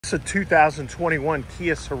It's a 2021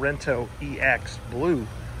 Kia Sorento EX Blue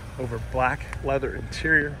over black leather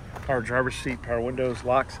interior, power driver's seat, power windows,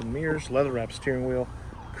 locks and mirrors, leather wrapped steering wheel,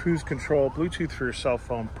 cruise control, Bluetooth for your cell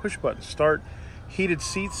phone, push button start, heated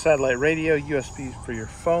seats, satellite radio, USB for your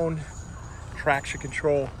phone, traction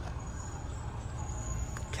control,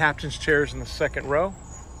 captain's chairs in the second row,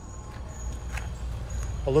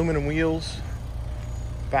 aluminum wheels,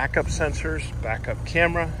 backup sensors, backup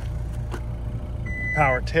camera,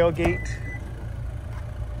 power tailgate.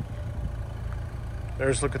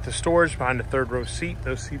 There's a look at the storage behind the third row seat.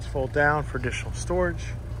 Those seats fold down for additional storage.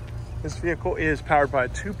 This vehicle is powered by a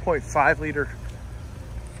 2.5 liter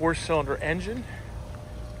 4-cylinder engine,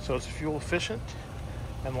 so it's fuel efficient.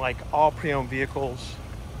 And like all pre-owned vehicles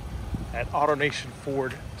at Autonation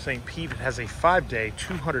Ford St. Pete, it has a 5-day,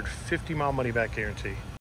 250-mile money-back guarantee.